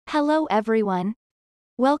Hello everyone.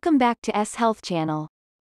 Welcome back to S Health Channel.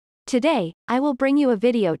 Today, I will bring you a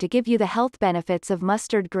video to give you the health benefits of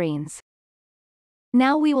mustard greens.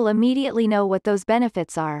 Now we will immediately know what those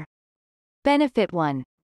benefits are. Benefit 1.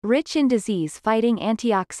 Rich in disease-fighting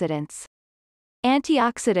antioxidants.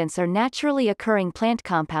 Antioxidants are naturally occurring plant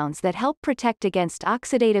compounds that help protect against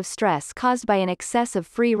oxidative stress caused by an excess of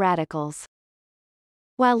free radicals.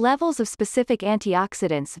 While levels of specific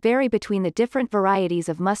antioxidants vary between the different varieties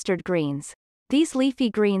of mustard greens, these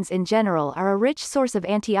leafy greens in general are a rich source of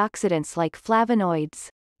antioxidants like flavonoids,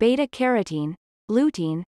 beta-carotene,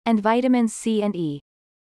 lutein, and vitamins C and E.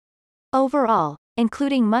 Overall,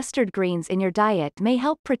 including mustard greens in your diet may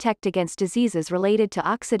help protect against diseases related to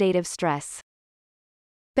oxidative stress.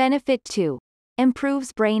 Benefit 2.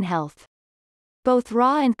 Improves brain health. Both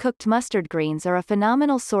raw and cooked mustard greens are a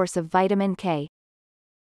phenomenal source of vitamin K.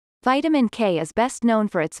 Vitamin K is best known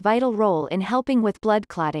for its vital role in helping with blood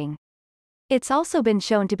clotting. It's also been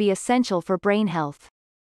shown to be essential for brain health.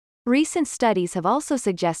 Recent studies have also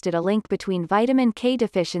suggested a link between vitamin K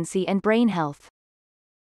deficiency and brain health.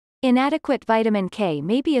 Inadequate vitamin K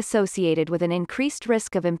may be associated with an increased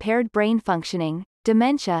risk of impaired brain functioning,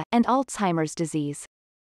 dementia, and Alzheimer's disease.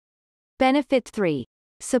 Benefit 3.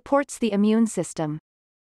 Supports the immune system.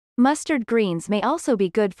 Mustard greens may also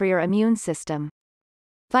be good for your immune system.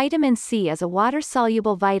 Vitamin C is a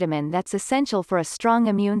water-soluble vitamin that's essential for a strong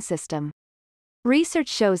immune system. Research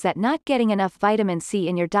shows that not getting enough vitamin C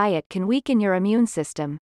in your diet can weaken your immune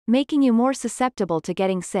system, making you more susceptible to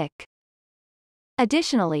getting sick.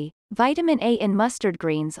 Additionally, vitamin A in mustard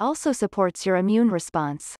greens also supports your immune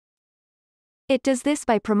response. It does this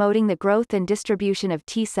by promoting the growth and distribution of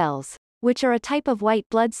T cells, which are a type of white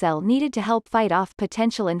blood cell needed to help fight off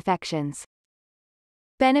potential infections.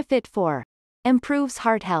 Benefit 4. Improves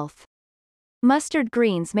heart health. Mustard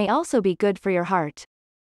greens may also be good for your heart.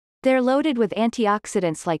 They're loaded with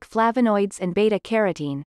antioxidants like flavonoids and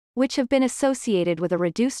beta-carotene, which have been associated with a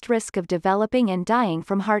reduced risk of developing and dying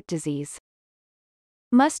from heart disease.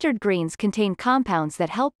 Mustard greens contain compounds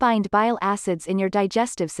that help bind bile acids in your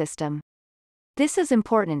digestive system. This is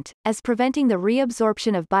important, as preventing the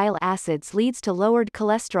reabsorption of bile acids leads to lowered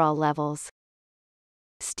cholesterol levels.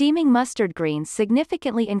 Steaming mustard greens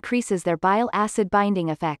significantly increases their bile acid binding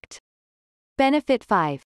effect. Benefit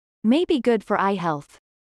 5. May be good for eye health.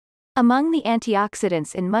 Among the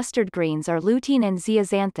antioxidants in mustard greens are lutein and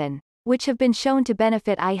zeaxanthin, which have been shown to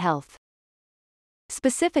benefit eye health.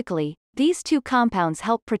 Specifically, these two compounds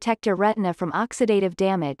help protect your retina from oxidative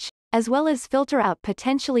damage, as well as filter out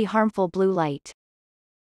potentially harmful blue light.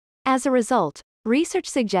 As a result, research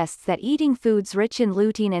suggests that eating foods rich in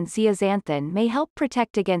lutein and zeaxanthin may help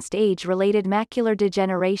protect against age-related macular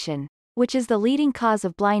degeneration, which is the leading cause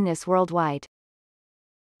of blindness worldwide.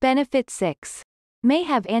 Benefit 6. May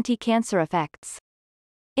have anti-cancer effects.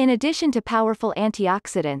 In addition to powerful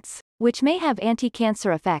antioxidants, which may have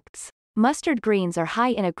anti-cancer effects, mustard greens are high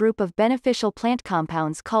in a group of beneficial plant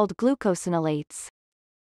compounds called glucosinolates.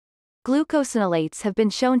 Glucosinolates have been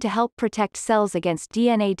shown to help protect cells against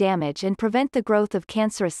DNA damage and prevent the growth of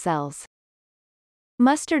cancerous cells.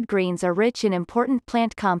 Mustard greens are rich in important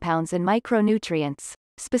plant compounds and micronutrients,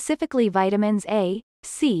 specifically vitamins A,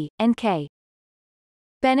 C, and K.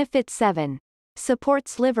 Benefit 7.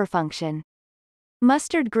 Supports liver function.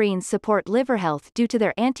 Mustard greens support liver health due to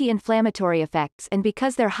their anti-inflammatory effects and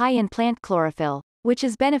because they're high in plant chlorophyll, which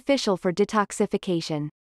is beneficial for detoxification.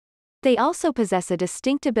 They also possess a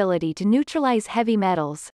distinct ability to neutralize heavy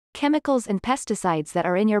metals, chemicals and pesticides that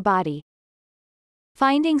are in your body.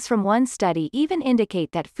 Findings from one study even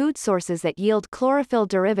indicate that food sources that yield chlorophyll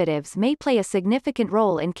derivatives may play a significant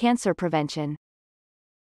role in cancer prevention.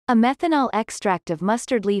 A methanol extract of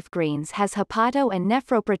mustard leaf greens has hepato- and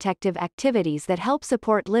nephroprotective activities that help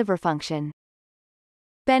support liver function.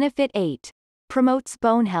 Benefit 8. Promotes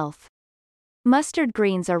bone health. Mustard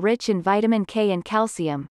greens are rich in vitamin K and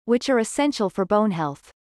calcium, which are essential for bone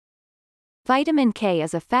health. Vitamin K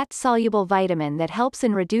is a fat-soluble vitamin that helps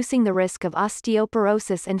in reducing the risk of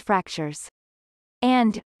osteoporosis and fractures.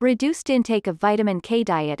 And, reduced intake of vitamin K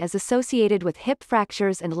diet is associated with hip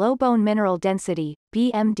fractures and low bone mineral density,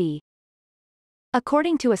 BMD.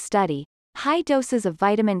 According to a study, high doses of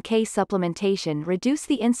vitamin K supplementation reduce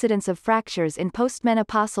the incidence of fractures in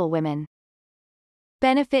postmenopausal women.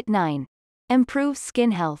 Benefit 9. Improves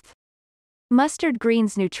skin health. Mustard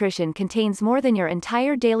greens nutrition contains more than your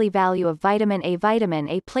entire daily value of vitamin A. Vitamin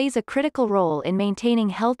A plays a critical role in maintaining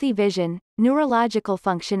healthy vision, neurological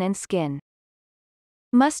function and skin.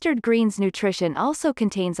 Mustard greens nutrition also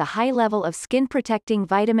contains a high level of skin-protecting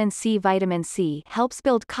vitamin C. Vitamin C helps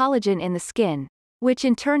build collagen in the skin, which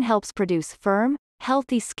in turn helps produce firm,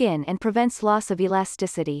 healthy skin and prevents loss of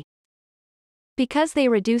elasticity. Because they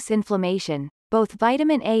reduce inflammation, both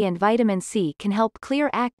vitamin A and vitamin C can help clear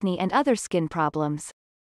acne and other skin problems.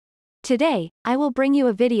 Today, I will bring you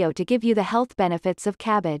a video to give you the health benefits of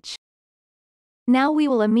cabbage. Now we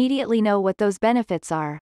will immediately know what those benefits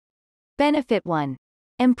are. Benefit 1.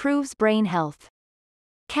 Improves brain health.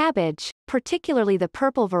 Cabbage, particularly the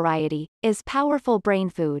purple variety, is powerful brain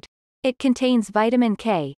food. It contains vitamin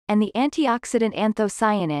K, and the antioxidant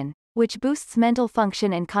anthocyanin, which boosts mental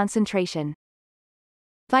function and concentration.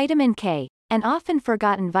 Vitamin K, an often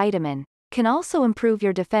forgotten vitamin, can also improve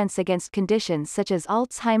your defense against conditions such as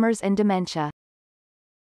Alzheimer's and dementia.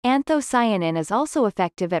 Anthocyanin is also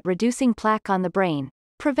effective at reducing plaque on the brain,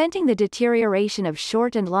 preventing the deterioration of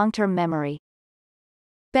short and long-term memory.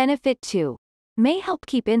 Benefit 2. May help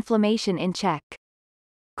keep inflammation in check.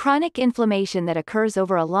 Chronic inflammation that occurs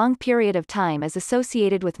over a long period of time is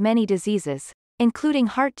associated with many diseases, including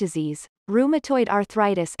heart disease, rheumatoid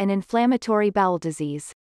arthritis, and inflammatory bowel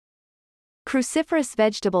disease. Cruciferous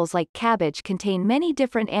vegetables like cabbage contain many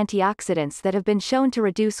different antioxidants that have been shown to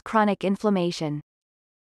reduce chronic inflammation.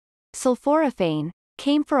 Sulforaphane,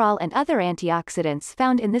 camphorol, and other antioxidants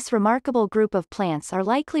found in this remarkable group of plants are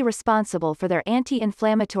likely responsible for their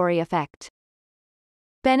anti-inflammatory effect.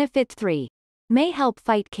 Benefit 3. May help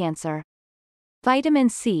fight cancer. Vitamin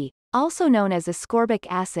C, also known as ascorbic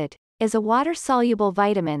acid, is a water-soluble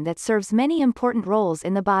vitamin that serves many important roles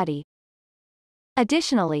in the body.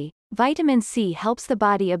 Additionally, vitamin C helps the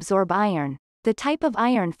body absorb iron, the type of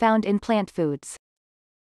iron found in plant foods.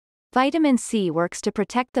 Vitamin C works to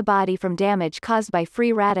protect the body from damage caused by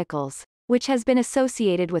free radicals, which has been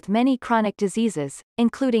associated with many chronic diseases,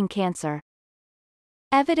 including cancer.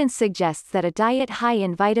 Evidence suggests that a diet high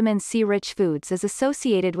in vitamin C-rich foods is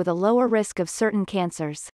associated with a lower risk of certain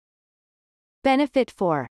cancers. Benefit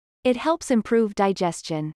 4. It helps improve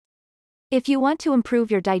digestion. If you want to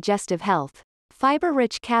improve your digestive health,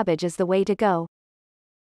 fiber-rich cabbage is the way to go.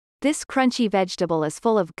 This crunchy vegetable is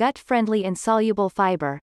full of gut-friendly insoluble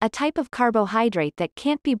fiber, a type of carbohydrate that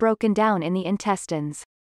can't be broken down in the intestines.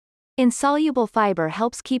 Insoluble fiber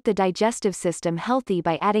helps keep the digestive system healthy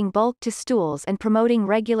by adding bulk to stools and promoting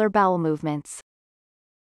regular bowel movements.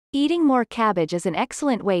 Eating more cabbage is an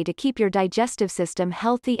excellent way to keep your digestive system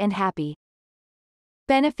healthy and happy.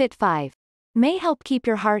 Benefit 5. May help keep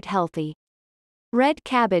your heart healthy. Red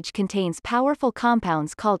cabbage contains powerful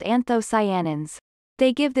compounds called anthocyanins.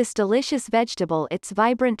 They give this delicious vegetable its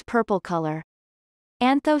vibrant purple color.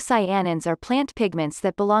 Anthocyanins are plant pigments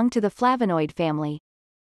that belong to the flavonoid family.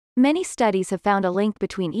 Many studies have found a link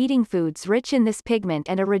between eating foods rich in this pigment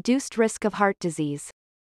and a reduced risk of heart disease.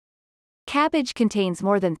 Cabbage contains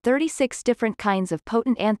more than 36 different kinds of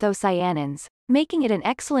potent anthocyanins, making it an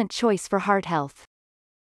excellent choice for heart health.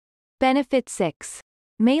 Benefit 6.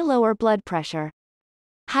 May lower blood pressure.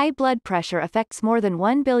 High blood pressure affects more than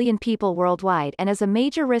 1 billion people worldwide and is a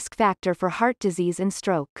major risk factor for heart disease and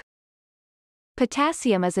stroke.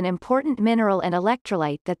 Potassium is an important mineral and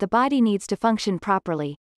electrolyte that the body needs to function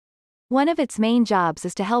properly. One of its main jobs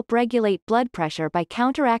is to help regulate blood pressure by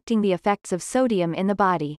counteracting the effects of sodium in the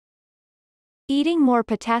body. Eating more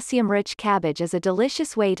potassium-rich cabbage is a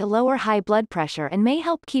delicious way to lower high blood pressure and may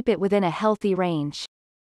help keep it within a healthy range.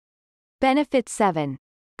 Benefit 7.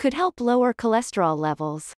 Could help lower cholesterol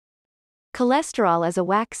levels. Cholesterol is a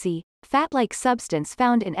waxy, fat-like substance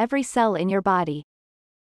found in every cell in your body.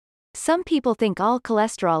 Some people think all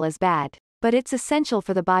cholesterol is bad, but it's essential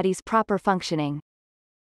for the body's proper functioning.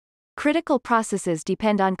 Critical processes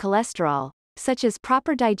depend on cholesterol, such as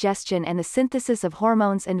proper digestion and the synthesis of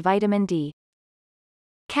hormones and vitamin D.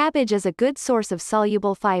 Cabbage is a good source of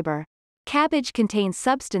soluble fiber. Cabbage contains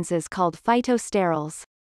substances called phytosterols.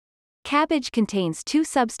 Cabbage contains two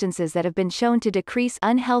substances that have been shown to decrease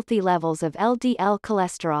unhealthy levels of LDL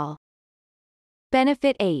cholesterol.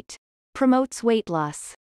 Benefit 8. Promotes weight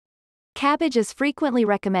loss. Cabbage is frequently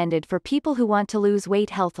recommended for people who want to lose weight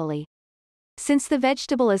healthily. Since the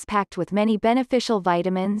vegetable is packed with many beneficial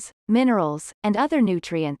vitamins, minerals, and other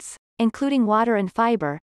nutrients, including water and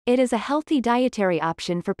fiber, it is a healthy dietary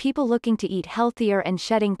option for people looking to eat healthier and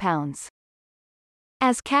shedding pounds.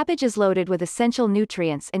 As cabbage is loaded with essential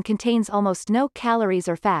nutrients and contains almost no calories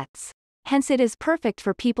or fats, hence it is perfect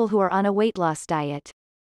for people who are on a weight loss diet.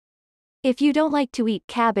 If you don't like to eat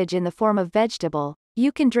cabbage in the form of vegetable,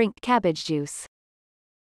 you can drink cabbage juice.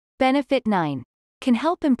 Benefit 9. Can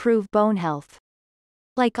help improve bone health.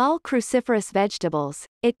 Like all cruciferous vegetables,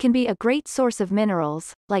 it can be a great source of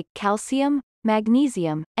minerals, like calcium,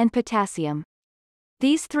 magnesium, and potassium.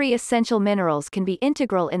 These three essential minerals can be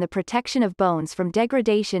integral in the protection of bones from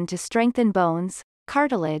degradation to strengthen bones,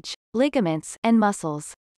 cartilage, ligaments, and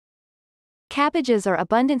muscles. Cabbages are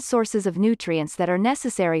abundant sources of nutrients that are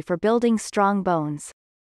necessary for building strong bones.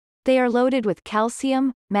 They are loaded with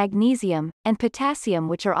calcium, magnesium, and potassium,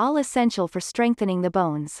 which are all essential for strengthening the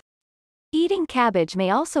bones. Eating cabbage may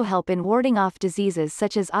also help in warding off diseases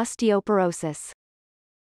such as osteoporosis.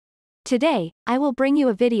 Today, I will bring you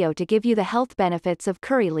a video to give you the health benefits of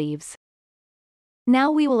curry leaves.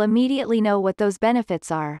 Now we will immediately know what those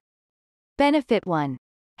benefits are. Benefit 1.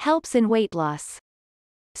 Helps in weight loss.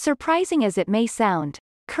 Surprising as it may sound,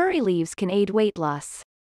 curry leaves can aid weight loss.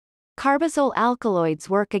 Carbazole alkaloids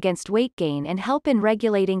work against weight gain and help in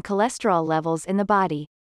regulating cholesterol levels in the body.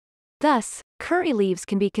 Thus, curry leaves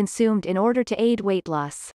can be consumed in order to aid weight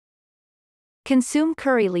loss. Consume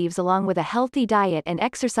curry leaves along with a healthy diet and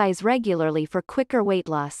exercise regularly for quicker weight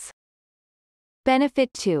loss.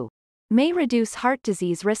 Benefit 2. May reduce heart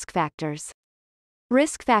disease risk factors.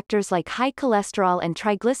 Risk factors like high cholesterol and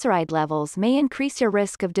triglyceride levels may increase your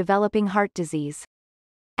risk of developing heart disease.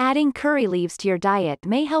 Adding curry leaves to your diet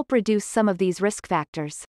may help reduce some of these risk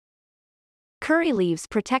factors. Curry leaves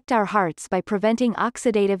protect our hearts by preventing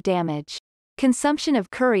oxidative damage. Consumption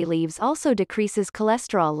of curry leaves also decreases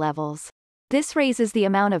cholesterol levels. This raises the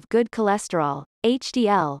amount of good cholesterol,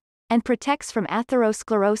 HDL, and protects from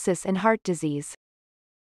atherosclerosis and heart disease.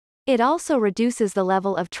 It also reduces the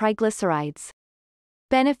level of triglycerides.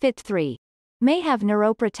 Benefit 3. May have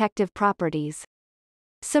neuroprotective properties.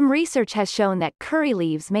 Some research has shown that curry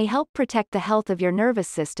leaves may help protect the health of your nervous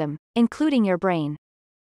system, including your brain.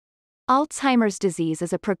 Alzheimer's disease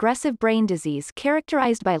is a progressive brain disease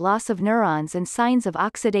characterized by loss of neurons and signs of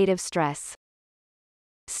oxidative stress.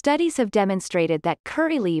 Studies have demonstrated that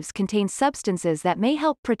curry leaves contain substances that may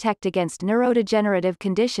help protect against neurodegenerative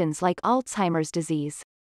conditions like Alzheimer's disease.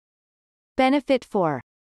 Benefit 4.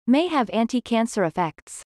 May have anti-cancer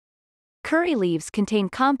effects. Curry leaves contain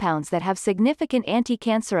compounds that have significant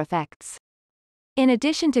anti-cancer effects. In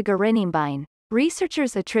addition to geraniumbyne,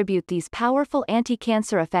 researchers attribute these powerful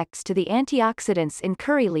anti-cancer effects to the antioxidants in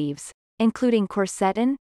curry leaves, including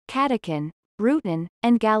quercetin, catechin, rutin,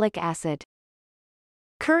 and gallic acid.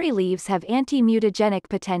 Curry leaves have anti-mutagenic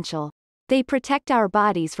potential. They protect our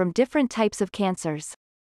bodies from different types of cancers.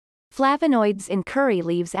 Flavonoids in curry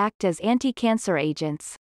leaves act as anti-cancer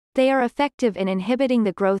agents. They are effective in inhibiting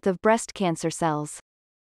the growth of breast cancer cells.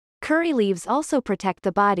 Curry leaves also protect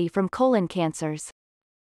the body from colon cancers.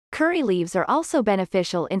 Curry leaves are also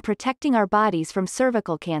beneficial in protecting our bodies from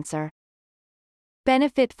cervical cancer.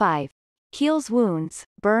 Benefit 5. Heals wounds,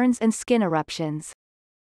 burns and skin eruptions.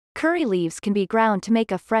 Curry leaves can be ground to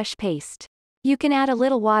make a fresh paste. You can add a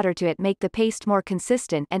little water to it, make the paste more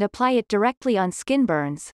consistent, and apply it directly on skin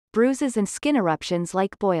burns, bruises and skin eruptions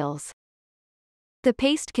like boils. The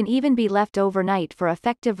paste can even be left overnight for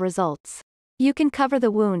effective results. You can cover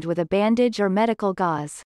the wound with a bandage or medical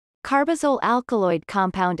gauze. Carbazole alkaloid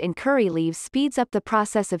compound in curry leaves speeds up the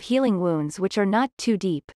process of healing wounds which are not too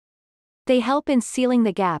deep. They help in sealing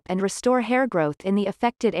the gap and restore hair growth in the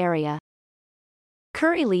affected area.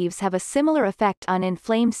 Curry leaves have a similar effect on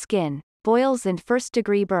inflamed skin, boils and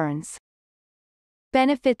first-degree burns.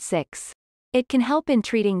 Benefit 6. It can help in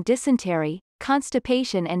treating dysentery,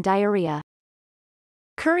 constipation and diarrhea.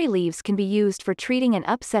 Curry leaves can be used for treating an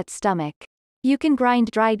upset stomach. You can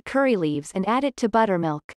grind dried curry leaves and add it to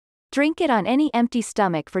buttermilk. Drink it on any empty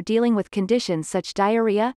stomach for dealing with conditions such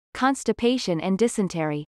diarrhea, constipation and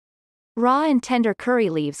dysentery. Raw and tender curry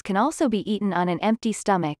leaves can also be eaten on an empty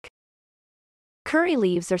stomach. Curry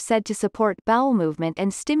leaves are said to support bowel movement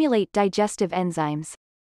and stimulate digestive enzymes.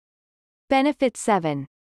 Benefit 7.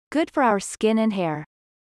 Good for our skin and hair.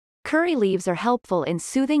 Curry leaves are helpful in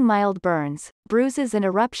soothing mild burns, bruises and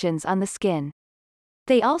eruptions on the skin.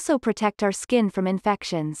 They also protect our skin from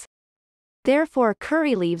infections. Therefore,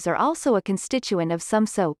 curry leaves are also a constituent of some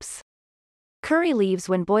soaps. Curry leaves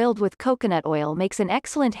when boiled with coconut oil makes an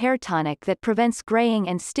excellent hair tonic that prevents graying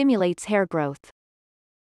and stimulates hair growth.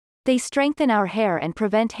 They strengthen our hair and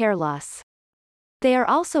prevent hair loss. They are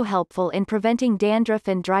also helpful in preventing dandruff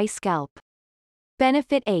and dry scalp.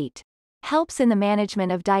 Benefit 8. Helps in the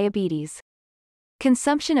management of diabetes.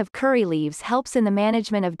 Consumption of curry leaves helps in the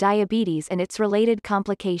management of diabetes and its related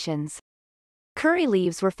complications. Curry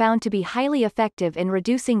leaves were found to be highly effective in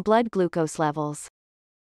reducing blood glucose levels.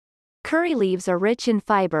 Curry leaves are rich in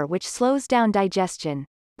fiber which slows down digestion,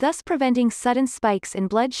 thus preventing sudden spikes in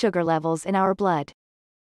blood sugar levels in our blood.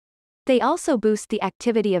 They also boost the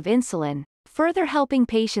activity of insulin, further helping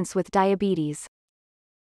patients with diabetes.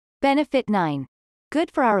 Benefit 9. Good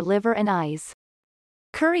for our liver and eyes.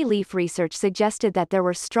 Curry leaf research suggested that there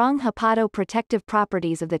were strong hepatoprotective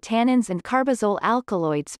properties of the tannins and carbazole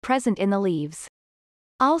alkaloids present in the leaves.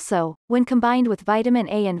 Also, when combined with vitamin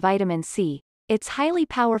A and vitamin C, its highly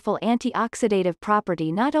powerful antioxidative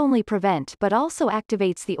property not only prevent but also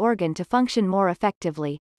activates the organ to function more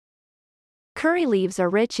effectively. Curry leaves are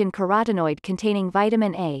rich in carotenoid containing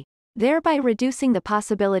vitamin A, thereby reducing the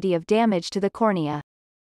possibility of damage to the cornea.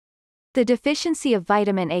 The deficiency of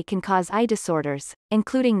vitamin A can cause eye disorders,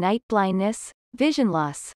 including night blindness, vision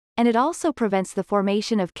loss, and it also prevents the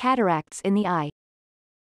formation of cataracts in the eye.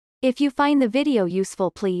 If you find the video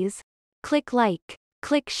useful, please click like,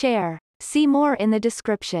 click share, see more in the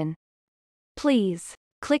description. Please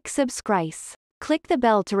click subscribe, click the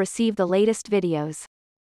bell to receive the latest videos.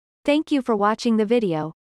 Thank you for watching the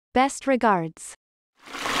video. Best regards.